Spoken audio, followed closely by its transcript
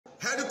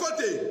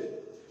Kote,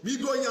 mi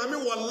do nyame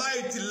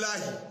wallahi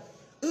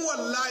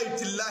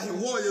tillahi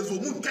wo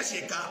yezo mun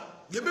kasheka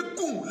yebe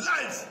kum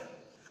live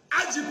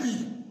IGP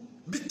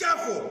be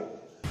careful.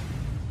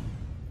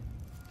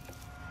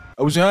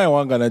 I was saying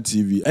on Ghana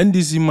TV.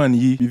 NDC man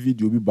yi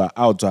video be ba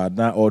out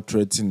na or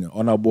threatening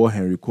Honorable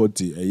Henry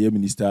Quartey, a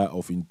Minister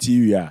of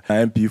Interior,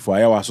 MP for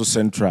Ayawaso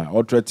Central,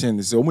 or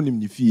threatening say omunim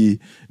ni fie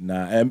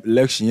na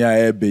election ya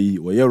ebe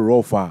we ye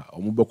rofa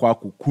omubekwa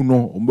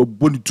akukuno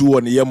ombebonitu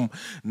on yem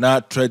na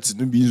threat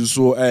no bi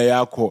so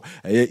yakọ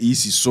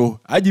isi so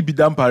IGP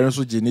Dampare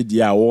so je ne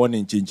dia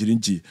warning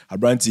chenchirinchi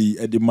abranti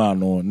edema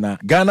no na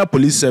Ghana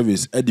Police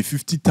Service e the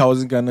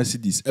 50,000 Ghana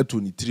cedis e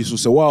 23 so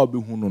say wa obi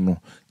hu no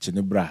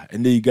chenebra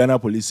ene Ghana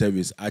Police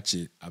Service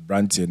ache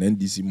abranti and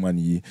NDC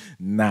money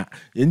na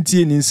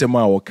yentie ni nsem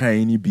a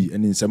wokan ni bi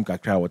ene nsem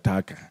kakra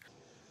wotaka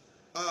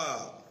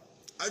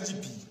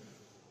IGP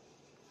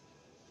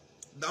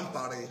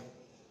Dampare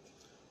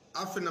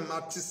afina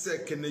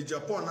matise kene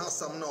Japan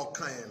asam na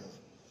okan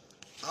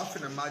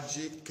afina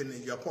maji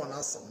kene Japan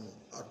asam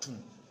no atum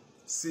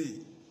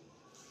see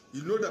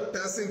you know the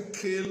person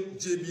killed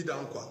JB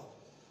Dankwa.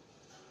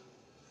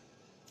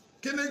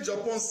 Kene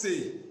Japan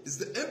say is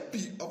the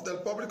MP of the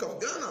Republic of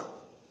Ghana.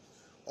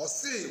 Or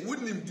say,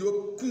 wouldn't him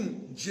do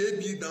kum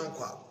JB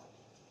Dankwa.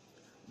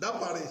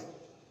 Dampare,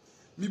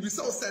 mi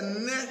bisa ose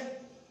ne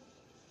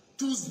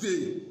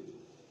Tuesday.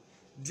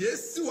 Die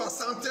si wa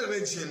sante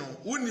region,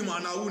 wouldn't him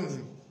ana wouldn't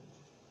him.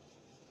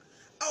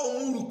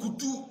 Our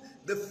kutu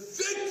the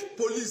fake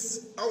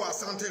police our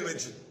sante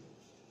region.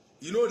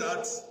 You know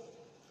that?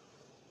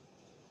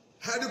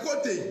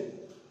 Kote,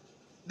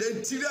 the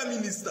Interior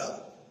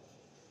Minister,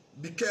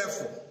 be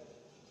careful.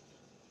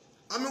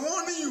 I'm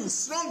warning you,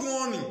 strong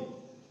warning.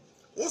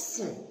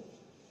 Also,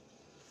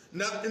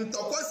 na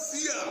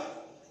intokwasia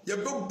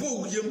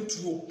yebebo yem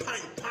to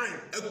pine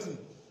eku.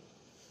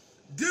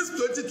 This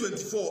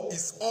 2024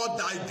 is all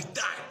die be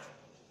die.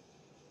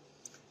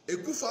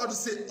 Akufo Addo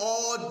say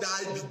all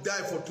die be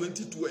die for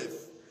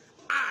 2012.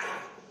 I,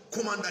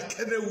 Commander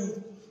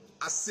Kenewu,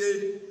 I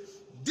say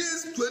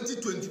this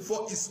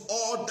 2024 is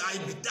all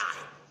die be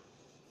die.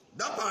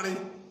 Dampare,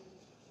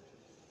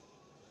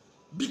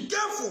 be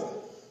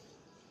careful.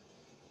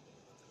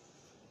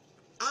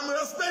 I'm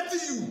respecting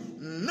you.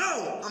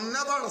 Now, I'm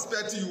never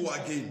respecting you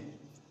again.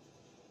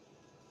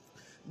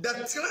 They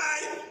try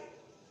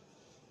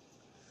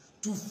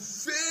to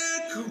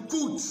fake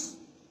recruit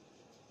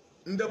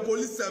in the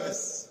police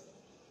service.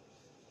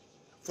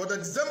 For the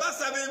December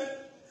 7,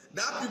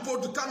 there are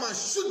people to come and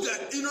shoot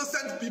the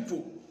innocent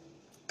people.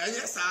 And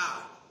yes,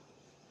 sir.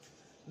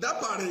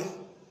 Dampare,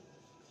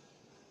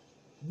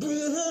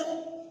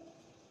 boom.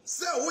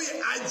 Say we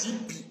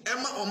IGP,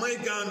 Emma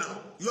Omai Ghana,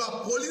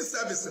 your police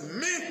service,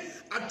 me,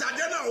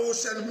 Atagana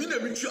Ocean, me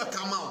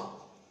come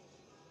out.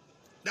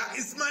 That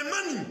is my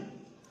money.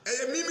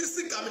 And me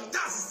sika, me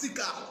tax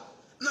sika.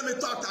 Na me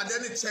talk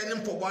Tadani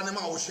Chenin for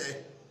Banema Oshe.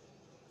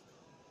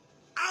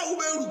 I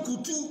will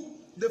recruit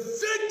the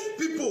fake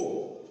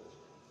people.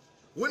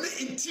 When the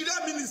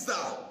Interior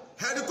Minister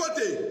had a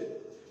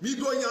Kote, me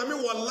do yami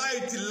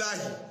wallahi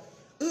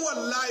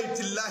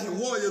tillahi,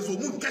 warriors will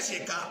mun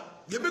kasheka.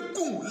 Yebe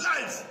kum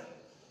live.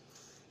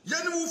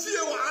 Yeni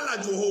ufie wa ala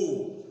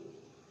joho.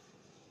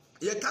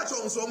 Ye catch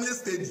on some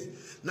steady.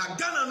 Na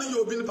Ghana no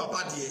you Obinim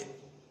papa die.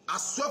 I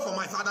swear for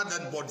my father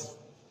dead body.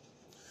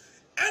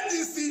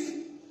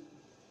 NDC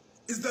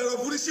is the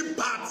revolution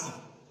party.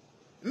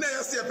 Na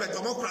you see a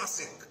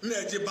democracy. Na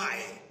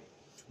GhPage.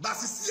 But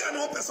see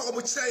no person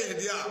obo chire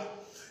dia.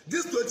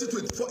 This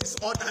 2024 is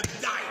all that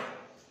die.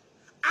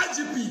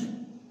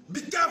 IGP,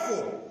 be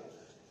careful.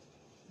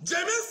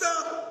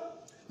 Jameson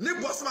ne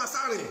boss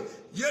masare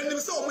ye nim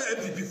say o mo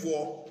MPP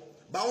for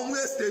but o mo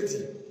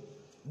steady.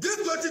 This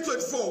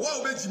 2024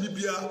 what will Jimmy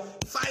Bia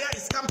fire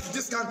is come to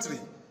this country.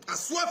 I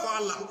swear for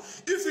Allah,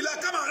 if you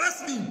like come and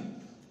arrest me,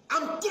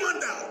 I'm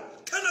commander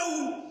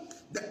Kanawu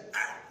the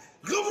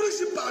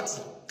revolution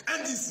party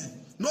NDC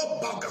no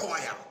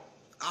bagawaya.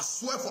 I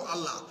swear for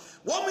Allah,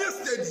 what we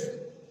steady.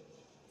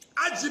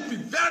 IGP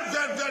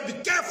very be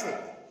careful.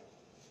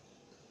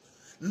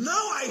 Now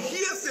I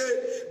hear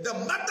say the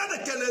matter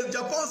that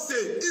Japan say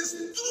is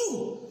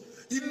true.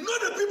 You know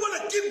the people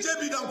that keep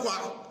JB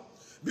Dankwa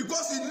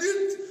because you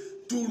need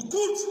to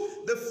recruit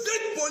the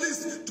fake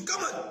police to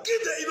come and kill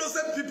the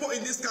innocent people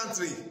in this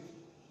country.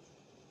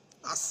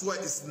 I swear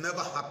it's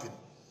never happened.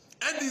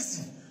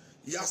 NDC,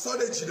 you saw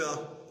the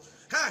China.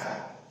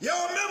 Hey,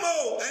 your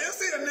memo, and you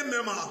say your name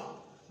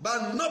memo,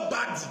 but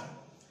nobody.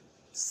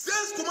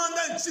 Says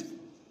Commander in Chief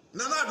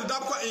Nana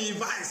Dankwa in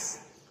advice.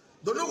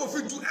 Don't know if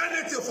we do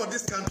anything for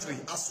this country.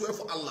 I swear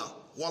for Allah.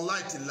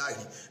 Wallahi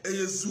tillahi.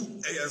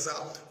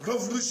 Eyezu,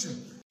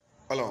 revolution.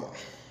 Hello.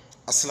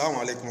 Assalamu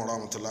alaikum wa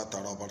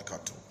rahmatullahi wa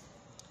barakatuh.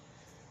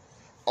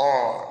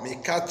 Oh, me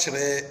catch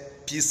the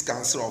Peace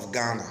Council of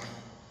Ghana.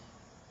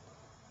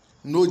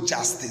 No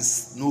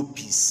justice, no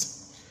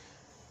peace.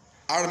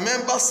 I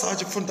remember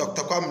Sergeant from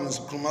Dr. Kwame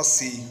Nkrumah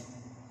say,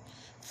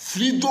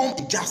 freedom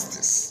and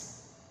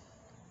justice.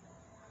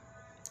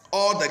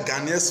 All the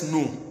Ghanaians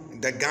know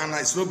that Ghana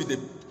is not be the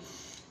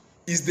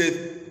is the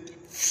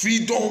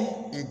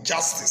freedom in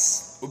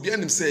justice.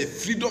 Obinim say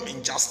freedom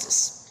in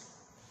justice.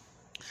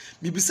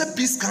 Maybe say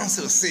Peace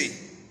Council say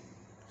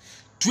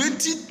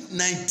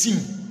 2019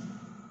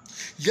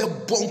 ye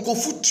bonko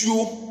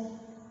futio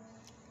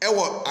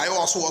ewo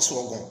ayo aso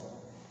ogon.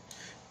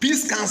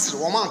 Peace Council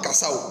woman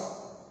Nkansah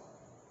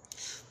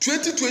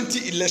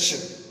 2020 election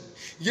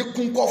ye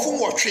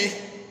kunkofu wotwe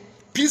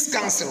Peace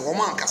Council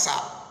woman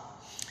Nkansah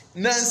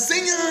na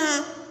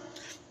senya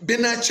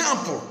bena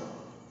champo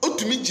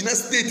otumi gina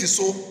state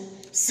so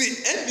si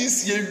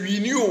NDC ye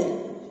renew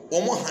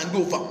omo hand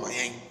over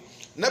mayan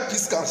na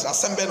Peace Council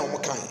assemble na omo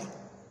kan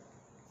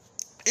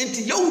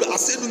enti yawura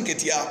asedu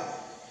nketia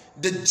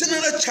the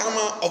general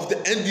chairman of the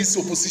NDC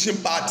opposition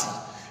party,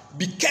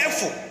 be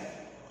careful.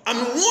 I'm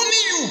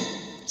warning you,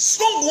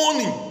 strong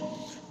warning.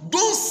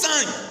 Don't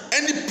sign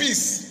any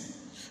peace.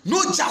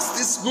 No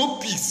justice, no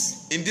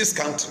peace in this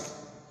country.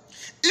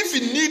 If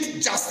you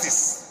need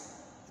justice,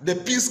 the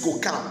peace will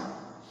come.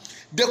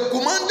 The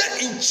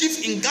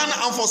commander-in-chief in Ghana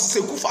Armed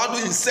Forces, Akufo Addo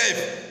himself,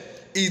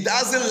 he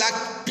doesn't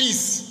like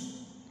peace.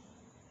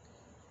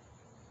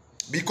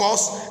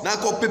 Because na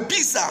ko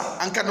pepisa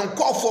and can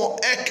call for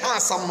a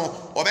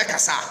council or a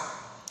casa.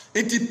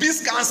 It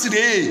peace council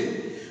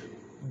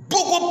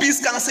Bogo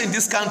peace council in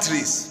these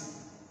countries.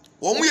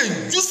 When we are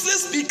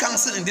useless peace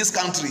council in this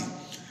country.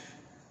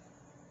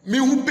 Me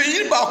who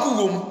pay back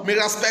me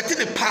respecting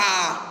the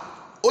power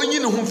only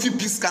no who fi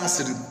peace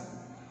council.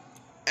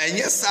 And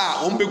yes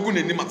sir, on be good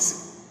in maxi.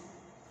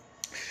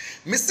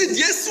 Me said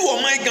yes to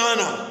my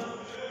Ghana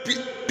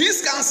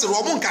peace council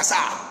or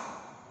Kasa.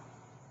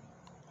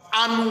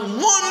 And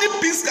only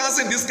peace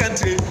council in this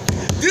country.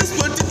 This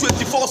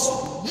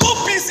 2024,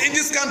 no peace in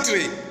this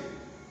country.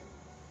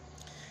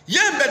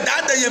 Yen be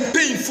dada yen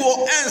paying for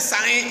and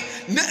sign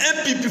na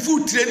MPP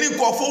for training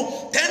for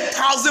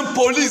 10,000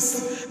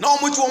 police. Now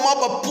much one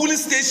up a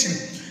police station.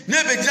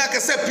 Never jack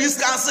say peace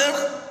council.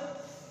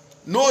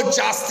 No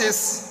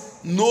justice,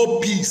 no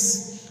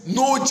peace.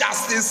 No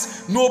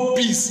justice, no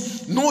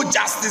peace. No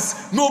justice,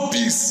 no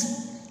peace.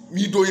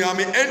 We do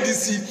yami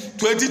NDC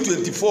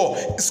 2024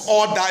 it's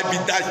all die be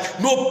die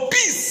no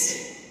peace.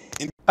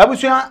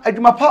 Abusua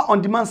adwumapa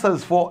on demand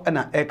service for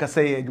na eka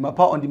say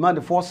adwumapa on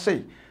demand for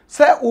say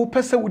o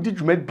pese wudi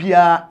dwuma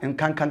bia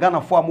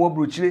nkankangana for am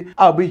obrochire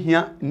a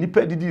obehia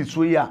nipa didi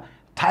so ya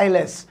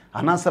tilers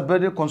anasa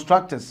building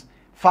constructors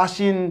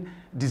fashion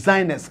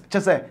designers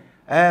chese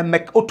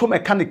auto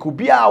mechanic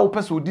bia o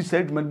pese wudi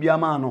say dwuma bia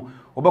ma no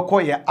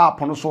obekọ ye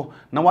app no so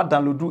na wa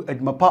download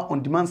adwumapa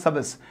on demand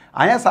service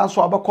ayesa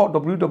so obekọ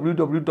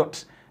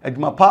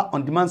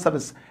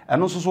www.adwumapa-on-demand-service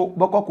eno so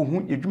bekọ ko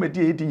hu adwumadi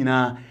edi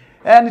nyina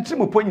ni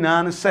trimopo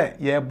nyina no se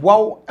ye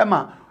boawo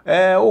ema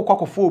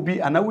okokofo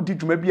obi ana wudi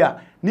dwuma bia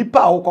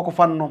nipa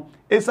okokofa no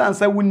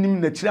esansa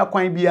wunim na kira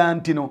kwan bia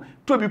nti no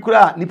to bi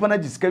kura nipa na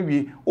gisika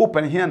wie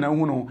open here na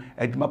hu no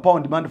adwumapa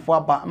on demand fo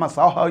aba ama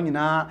sa ha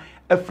nyina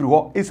afiri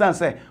ho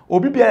esansa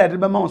obi bia ya de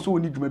be ma so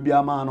woni dwuma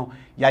bia ma no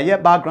ya ye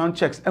background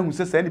checks ehun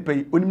se se nipa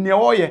yi onim ne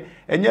wo ye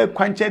enye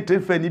kwanche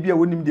trefa ni bia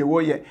wonim de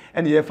wo ye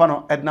ene ye fa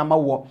no edna ma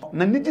wo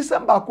na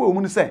nigisamba ko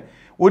omu ne se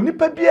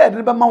onipa bia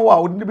de be ma wo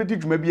a odi be di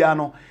dwuma bia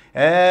no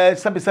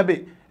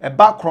sabe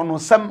background no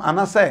sem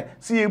anase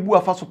si ebu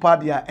afaso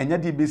pade a enya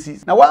de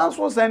besi na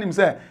wanso san nim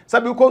se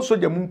sabe ko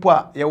soja mumpo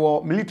a ye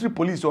wo military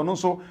police ono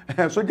so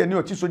soja ni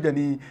ochi soja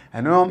ni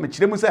eno me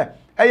kiremu se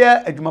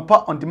eye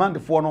adwumapa on demand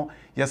for no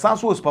ye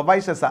sanso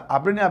supervisors a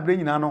abre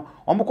nyina no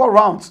omko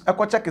rounds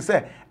eko check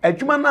se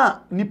adwuma na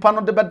nipa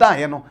no de beda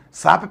ye no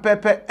sa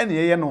pepepe ene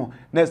ye no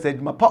na se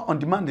adwumapa on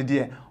demand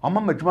de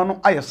omama adwuma no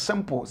aye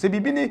simple se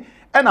bibini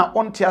ena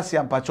onte ase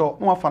ampacho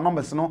no wafa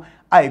numbers no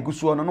aye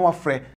gusuo no no wafre